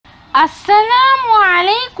Assalamu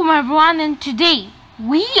alaikum everyone, and today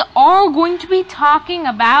we are going to be talking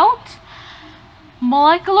about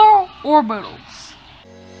molecular orbitals.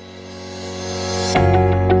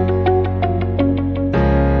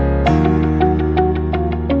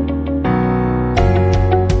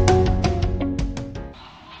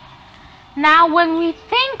 Now when we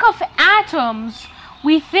think of atoms,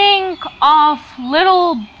 we think of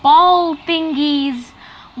little ball thingies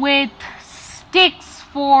with sticks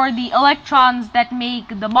for the electrons that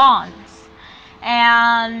make the bonds.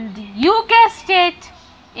 And you guessed it,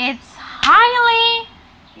 it's highly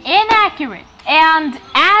inaccurate. And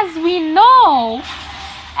as we know,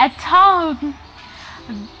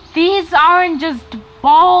 these aren't just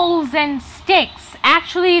balls and sticks.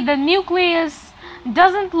 Actually, the nucleus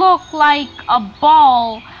doesn't look like a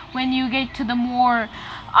ball when you get to the more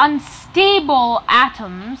unstable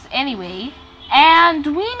atoms anyway. And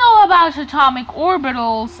we know about atomic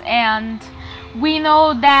orbitals, and we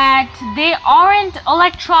know that they aren't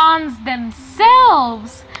electrons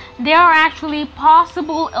themselves, they are actually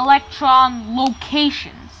possible electron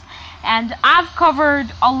locations. And I've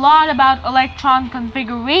covered a lot about electron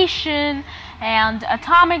configuration and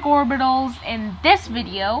atomic orbitals in this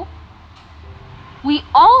video. We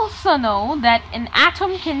also know that an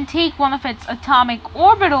atom can take one of its atomic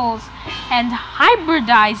orbitals and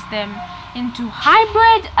hybridize them into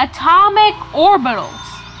hybrid atomic orbitals.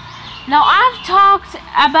 Now, I've talked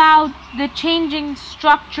about the changing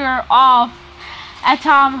structure of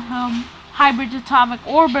hybrid atomic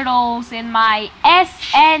orbitals in my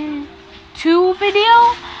SN2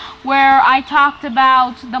 video, where I talked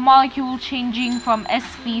about the molecule changing from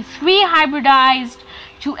sp3 hybridized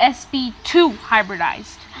to sp2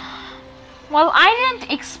 hybridized. Well, I didn't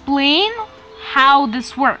explain how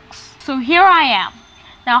this works, so here I am.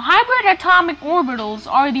 Now, hybrid atomic orbitals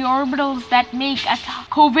are the orbitals that make a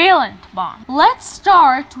covalent bond. Let's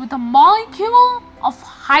start with a molecule of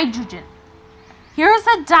hydrogen. Here's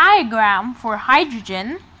a diagram for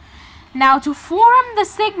hydrogen. Now, to form the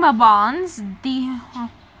sigma bonds,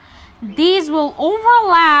 these will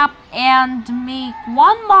overlap and make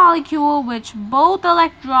one molecule which both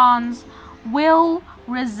electrons will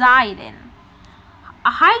reside in.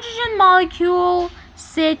 A hydrogen molecule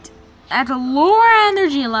sits at a lower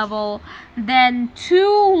energy level than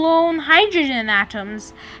two lone hydrogen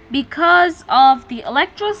atoms because of the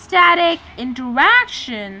electrostatic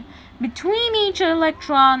interaction between each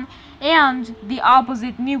electron and the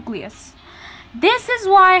opposite nucleus. This is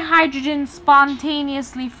why hydrogen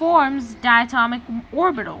spontaneously forms diatomic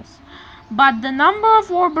orbitals, but the number of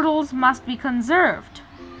orbitals must be conserved.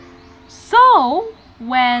 So,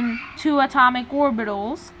 when two atomic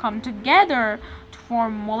orbitals come together to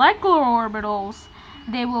form molecular orbitals,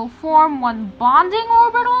 they will form one bonding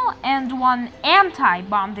orbital and one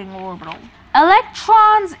anti-bonding orbital.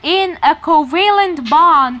 Electrons in a covalent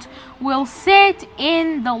bond will sit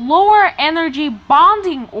in the lower energy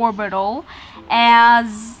bonding orbital,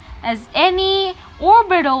 as any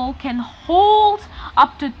orbital can hold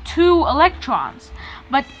up to 2 electrons.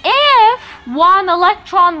 But if one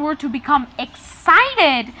electron were to become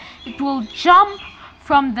excited, it will jump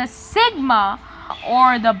from the sigma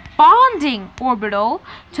or the bonding orbital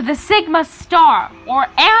to the sigma star or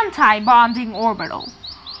anti-bonding orbital.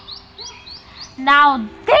 Now,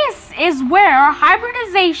 this is where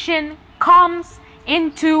hybridization comes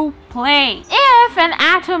into play. If an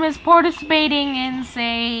atom is participating in,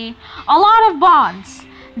 say, a lot of bonds,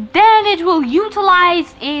 then it will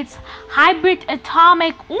utilize its hybrid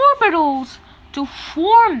atomic orbitals to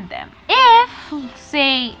form them. If,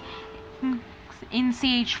 say, in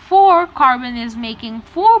CH4, carbon is making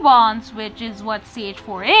 4 bonds, which is what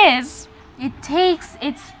CH4 is, it takes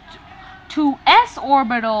its 2s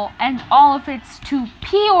orbital and all of its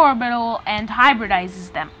 2p orbital and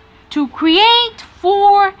hybridizes them to create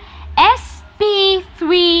 4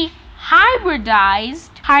 sp3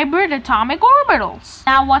 hybridized hybrid atomic orbitals.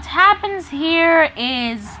 Now, what happens here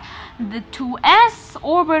is the 2s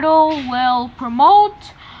orbital will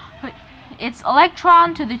promote its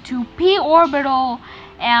electron to the 2p orbital,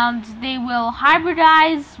 and they will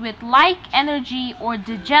hybridize with like energy or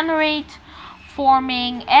degenerate,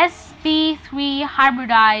 forming sp3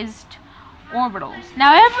 hybridized orbitals.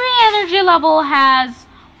 Now, every energy level has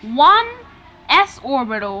 1 s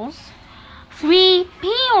orbitals, 3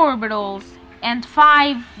 p orbitals, and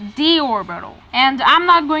 5 d orbital. And I'm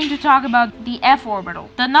not going to talk about the f orbital.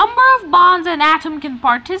 The number of bonds an atom can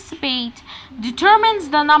participate determines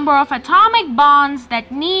the number of atomic bonds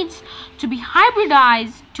that needs to be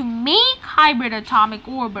hybridized to make hybrid atomic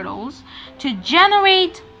orbitals to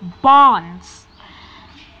generate bonds.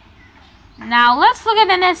 Now let's look at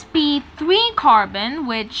an sp3 carbon,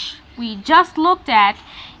 which we just looked at.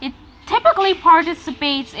 It typically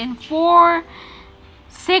participates in 4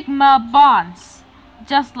 sigma bonds,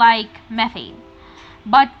 just like methane.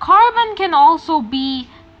 But carbon can also be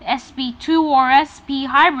sp2 or sp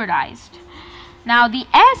hybridized. Now the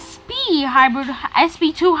sp2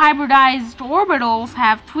 hybridized orbitals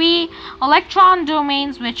have 3 electron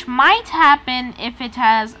domains, which might happen if it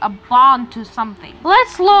has a bond to something.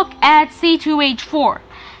 Let's look at C2H4.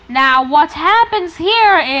 Now what happens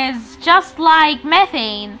here is just like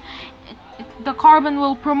methane. The carbon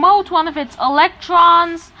will promote one of its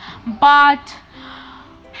electrons, but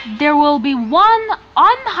there will be 1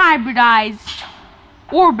 unhybridized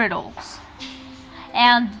orbitals,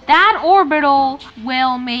 and that orbital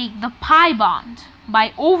will make the pi bond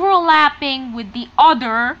by overlapping with the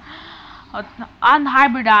other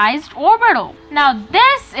unhybridized orbital. Now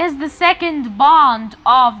this is the second bond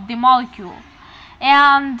of the molecule,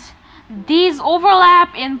 and these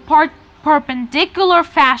overlap in perpendicular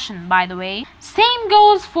fashion, by the way. Same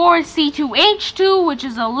goes for C2H2, which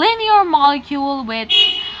is a linear molecule with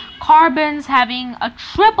carbons having a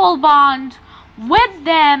triple bond with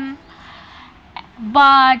them,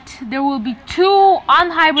 but there will be 2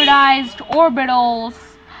 unhybridized orbitals,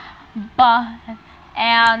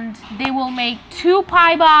 and they will make 2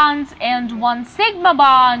 pi bonds and 1 sigma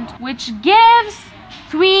bond, which gives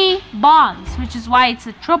 3 bonds, which is why it's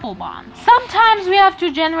a triple bond. Sometimes we have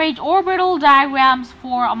to generate orbital diagrams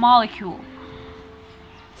for a molecule.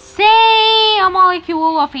 Say a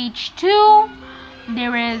molecule of H2,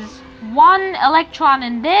 there is 1 electron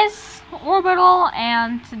in this orbital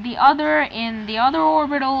and the other in the other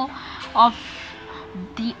orbital of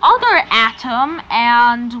the other atom,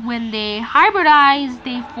 and when they hybridize,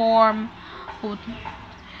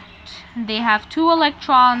 they have 2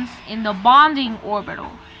 electrons in the bonding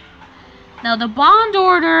orbital. Now the bond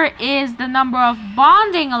order is the number of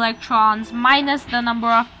bonding electrons minus the number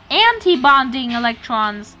of anti-bonding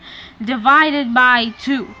electrons divided by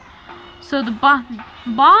 2. So the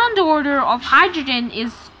bond order of hydrogen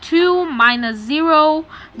is 2 minus 0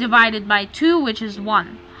 divided by 2, which is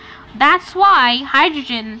 1. That's why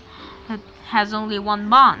hydrogen has only 1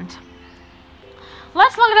 bond.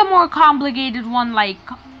 Let's look at a more complicated one like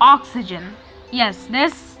oxygen. Yes,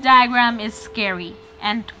 this diagram is scary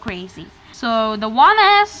and crazy. So the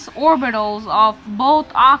 1s orbitals of both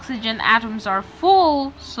oxygen atoms are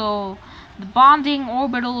full, so the bonding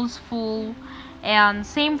orbital is full, and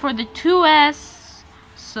same for the 2s,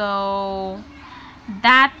 so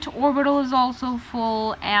that orbital is also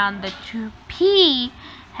full, and the 2p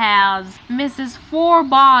misses 4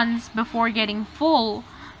 bonds before getting full,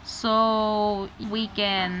 so we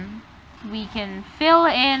can fill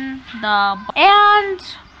in and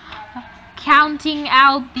counting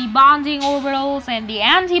out the bonding orbitals and the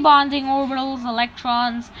anti-bonding orbitals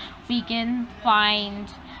electrons, we can find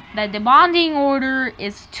that the bonding order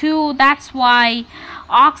is 2. That's why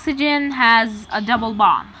oxygen has a double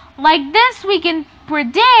bond. Like this, we can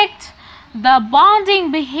predict the bonding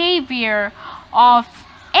behavior of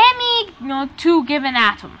any 2 given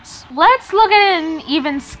atoms. Let's look at an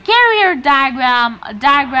even scarier diagram, a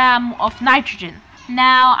diagram of nitrogen.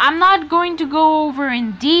 Now, I'm not going to go over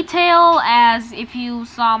in detail, as if you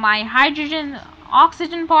saw my hydrogen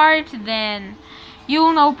oxygen part, then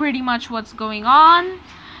you'll know pretty much what's going on.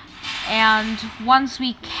 And once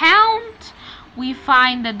we count, we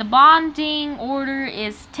find that the bonding order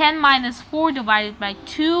is 10 minus 4 divided by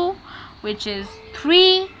 2, which is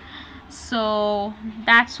 3. So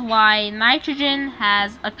that's why nitrogen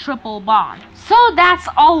has a triple bond. So that's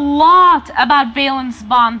a lot about valence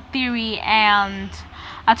bond theory and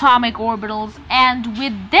atomic orbitals, and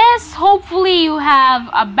with this, hopefully you have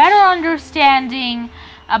a better understanding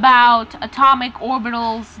about atomic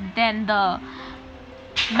orbitals than the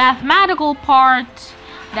mathematical part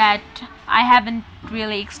that I haven't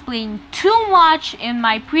really explained too much in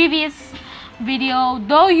my previous video,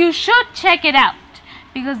 though you should check it out,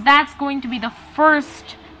 because that's going to be the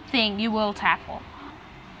first thing you will tackle.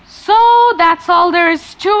 So that's all there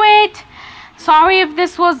is to it. Sorry if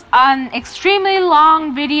this was an extremely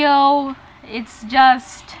long video. It's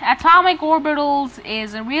just atomic orbitals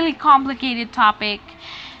is a really complicated topic,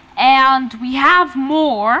 and we have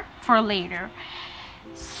more for later.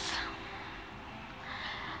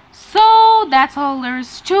 So that's all there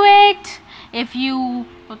is to it. If you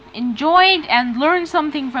enjoyed and learned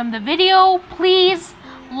something from the video, please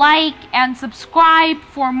like and subscribe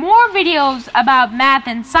for more videos about math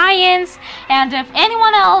and science. And if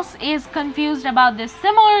anyone else is confused about this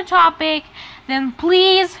similar topic, then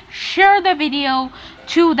please share the video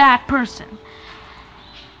to that person.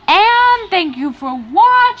 And thank you for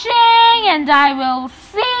watching, and I will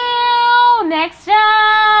see you next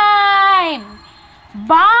time.